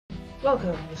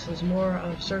Welcome, this is more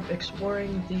of Serp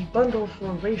exploring the bundle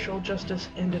for racial justice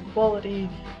and equality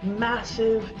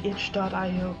massive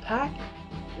itch.io pack.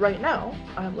 Right now,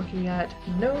 I'm looking at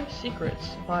No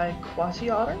Secrets by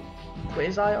Quasi-Otter,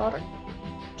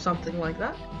 something like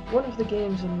that. One of the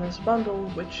games in this bundle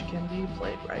which can be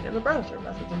played right in the browser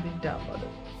rather than being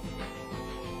downloaded.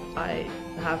 I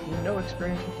have no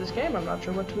experience with this game, I'm not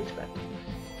sure what to expect.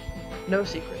 No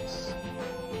Secrets.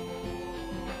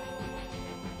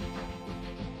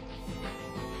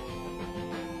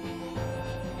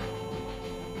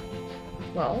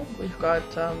 Well, we've got,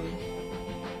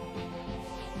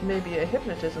 maybe a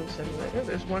hypnotism simulator.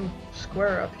 There's one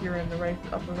square up here in the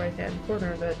upper right-hand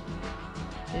corner that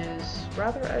is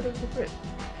rather out of the grid.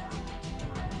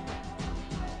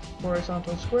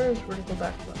 Horizontal squares, vertical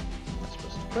backflip. Am I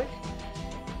supposed to click?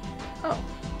 Oh.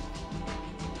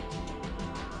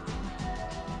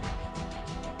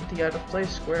 The out-of-place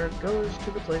square goes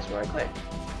to the place where I clicked.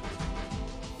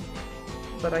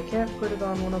 But I can't put it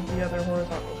on one of the other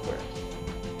horizontal squares.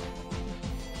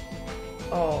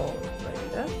 Alrighty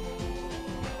then.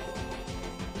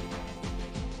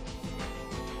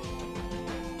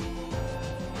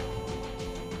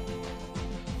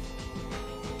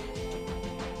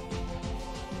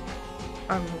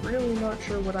 I'm really not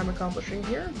sure what I'm accomplishing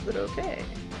here, but okay.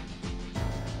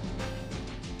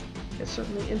 It's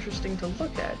certainly interesting to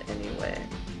look at anyway.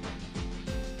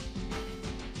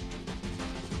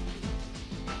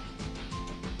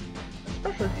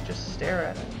 Especially if you just stare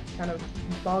at it. Kind of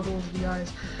boggles the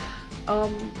eyes.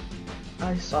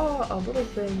 I saw a little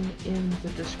thing in the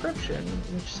description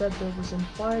which said there was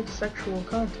implied sexual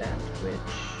content,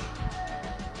 which,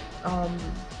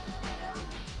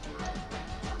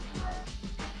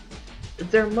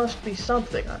 there must be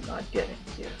something I'm not getting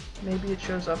here. Maybe it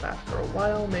shows up after a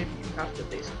while, maybe you have to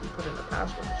basically put in a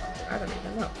password or something, I don't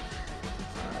even know.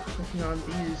 Clicking on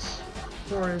these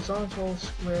horizontal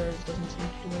squares doesn't seem to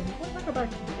do anything. Let me go back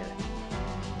to the beginning.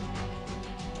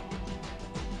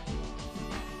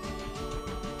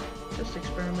 Just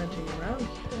experimenting around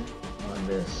here on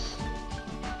this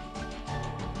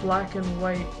black and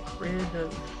white grid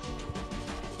of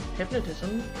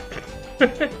hypnotism.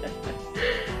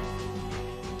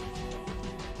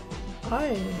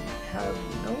 I have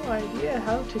no idea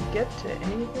how to get to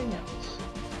anything else.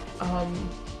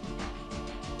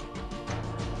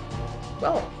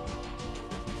 Well,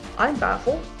 I'm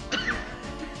baffled.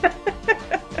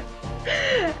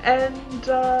 And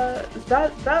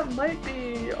that might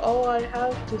be all I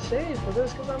have to say for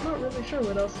this, because I'm not really sure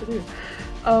what else to do.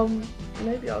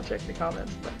 Maybe I'll check the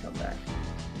comments and then come back.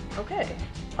 Okay,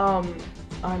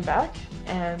 I'm back,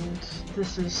 and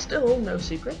this is still No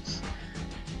Secrets.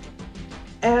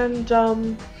 And,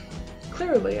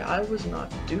 clearly I was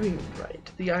not doing it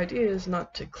right. The idea is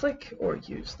not to click or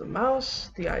use the mouse,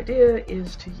 the idea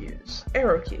is to use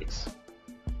arrow keys.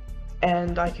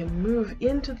 And I can move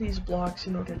into these blocks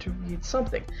in order to read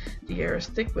something. The air is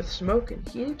thick with smoke and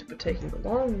heat, but taking the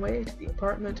long way to the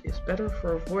apartment is better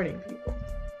for avoiding people.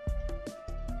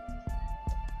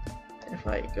 If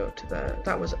I go to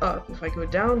that was up. If I go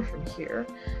down from here,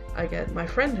 I get my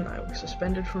friend and I were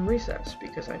suspended from recess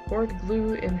because I poured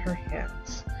glue in her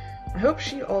hands. I hope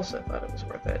she also thought it was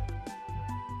worth it.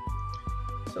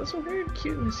 So there's some weird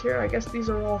cuteness here. I guess these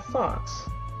are all thoughts.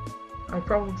 I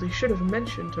probably should have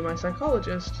mentioned to my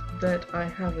psychologist that I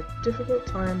have a difficult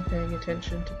time paying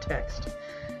attention to text,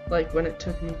 like when it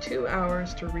took me 2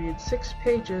 hours to read 6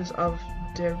 pages of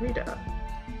Derrida.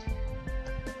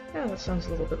 Yeah, that sounds a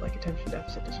little bit like attention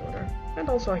deficit disorder, and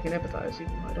also I can empathize,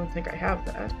 even though I don't think I have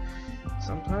that.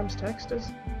 Sometimes text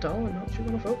is dull and not what you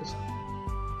want to focus on.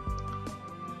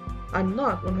 I'm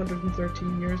not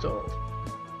 113 years old.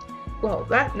 Well,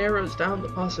 that narrows down the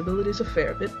possibilities a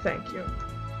fair bit, thank you.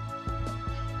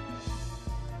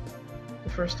 The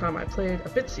first time I played a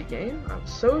Bitsy game, I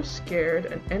was so scared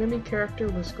an enemy character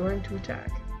was going to attack.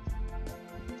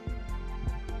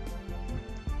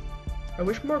 I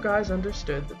wish more guys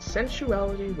understood that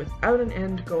sensuality without an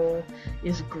end goal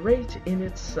is great in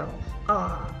itself.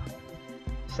 Ah,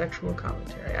 sexual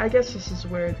commentary. I guess this is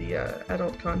where the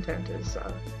adult content is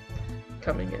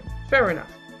coming in. Fair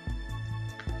enough.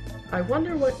 I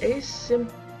wonder what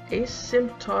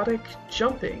asymptotic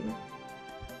jumping...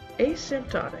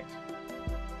 Asymptotic.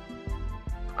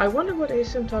 I wonder what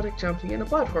asymptotic jumping in a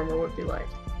platformer would be like.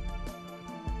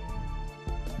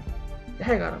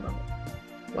 Hang on a moment.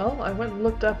 Well, I went and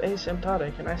looked up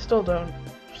asymptotic, and I still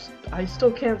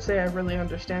can't say I really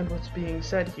understand what's being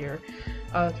said here.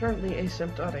 Apparently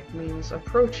asymptotic means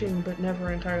approaching but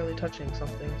never entirely touching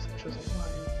something, such as a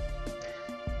line.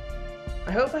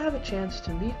 I hope I have a chance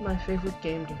to meet my favorite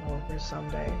game developers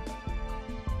someday.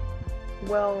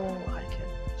 Well, I can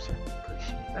certainly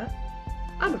appreciate that.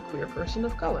 I'm a queer person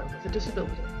of color with a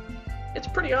disability. It's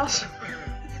pretty awesome.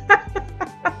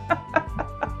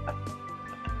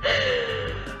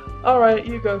 Alright,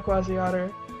 you go,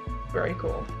 Quasi-Otter. Very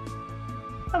cool.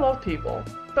 I love people,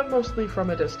 but mostly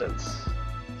from a distance.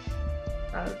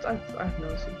 I've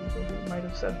known some people who might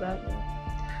have said that.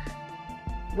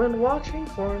 When watching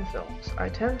foreign films, I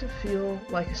tend to feel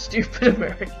like a stupid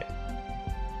American.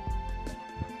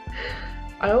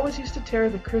 I always used to tear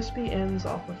the crispy ends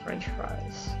off of French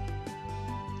fries.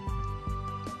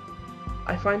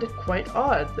 I find it quite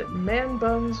odd that man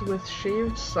buns with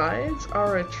shaved sides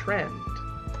are a trend.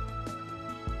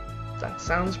 That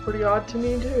sounds pretty odd to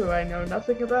me too, I know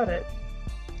nothing about it.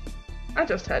 I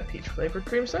just had peach-flavored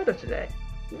cream soda today.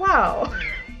 Wow!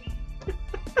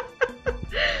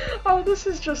 Oh, this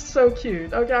is just so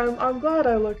cute. Okay, I'm glad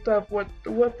I looked up what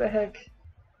the heck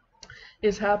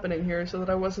is happening here so that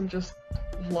I wasn't just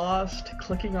lost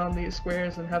clicking on these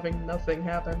squares and having nothing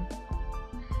happen.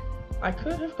 I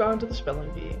could have gone to the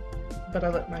spelling bee, but I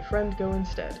let my friend go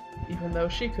instead, even though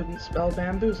she couldn't spell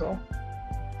bamboozle.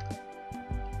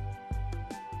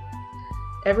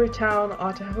 Every town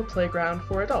ought to have a playground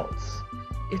for adults.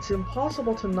 It's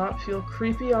impossible to not feel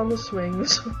creepy on the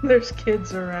swings when there's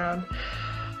kids around.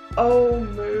 Oh,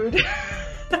 mood.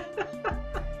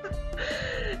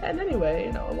 And anyway,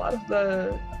 you know, a lot of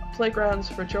the playgrounds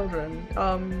for children,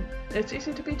 it's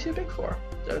easy to be too big for.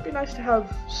 So it'd be nice to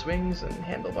have swings and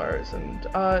handlebars and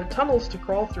tunnels to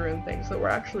crawl through and things that were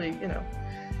actually, you know,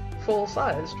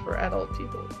 full-sized for adult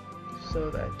people, so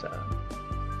that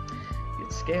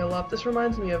you'd scale up. This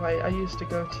reminds me of, I used to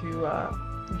go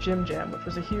to Gym Jam, which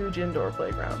was a huge indoor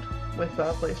playground with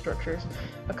play structures,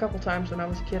 a couple times when I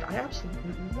was a kid. I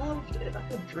absolutely loved it. I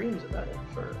had dreams about it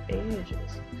for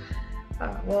ages.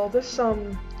 Well, this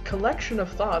collection of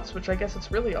thoughts, which I guess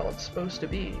it's really all it's supposed to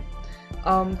be,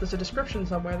 there's a description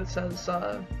somewhere that says,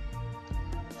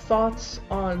 thoughts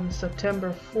on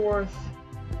September 4th,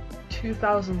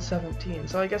 2017.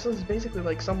 So I guess this is basically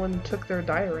like someone took their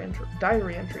diary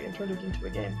entry and turned it into a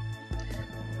game.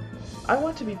 I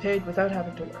want to be paid without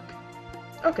having to work.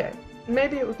 Okay,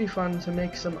 maybe it would be fun to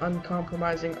make some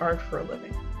uncompromising art for a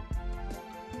living.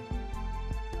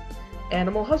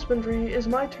 Animal husbandry is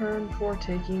my term for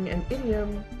taking an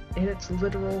idiom in its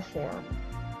literal form.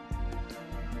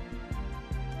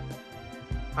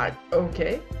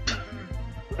 Okay.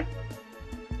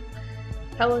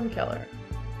 Helen Keller.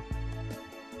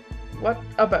 What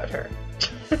about her?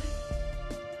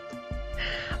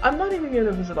 I'm not even going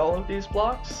to visit all of these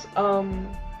blocks.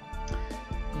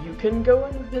 You can go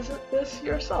and visit this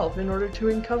yourself in order to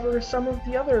uncover some of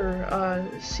the other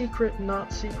secret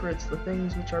not secrets, the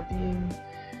things which are being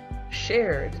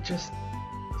shared, just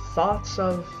thoughts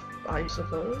of, I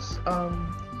suppose,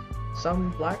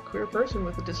 some black queer person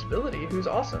with a disability who's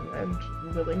awesome and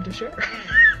willing to share.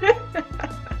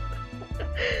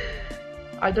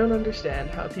 I don't understand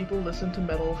how people listen to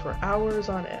metal for hours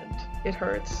on end. It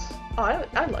hurts. Oh,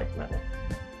 I like metal.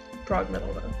 Prog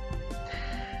metal, though.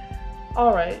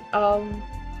 Alright,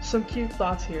 some cute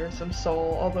thoughts here, some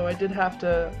soul, although I did have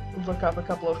to look up a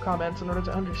couple of comments in order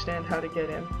to understand how to get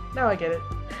in. Now I get it.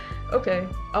 Okay,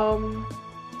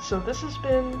 so this has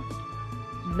been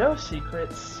No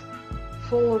Secrets,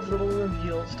 full of little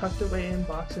reveals tucked away in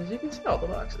boxes. You can see all the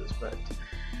boxes, but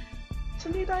it's a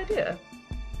neat idea.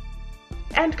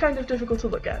 And kind of difficult to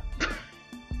look at.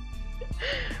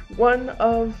 One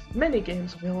of many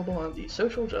games available on the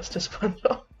Social Justice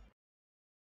Bundle.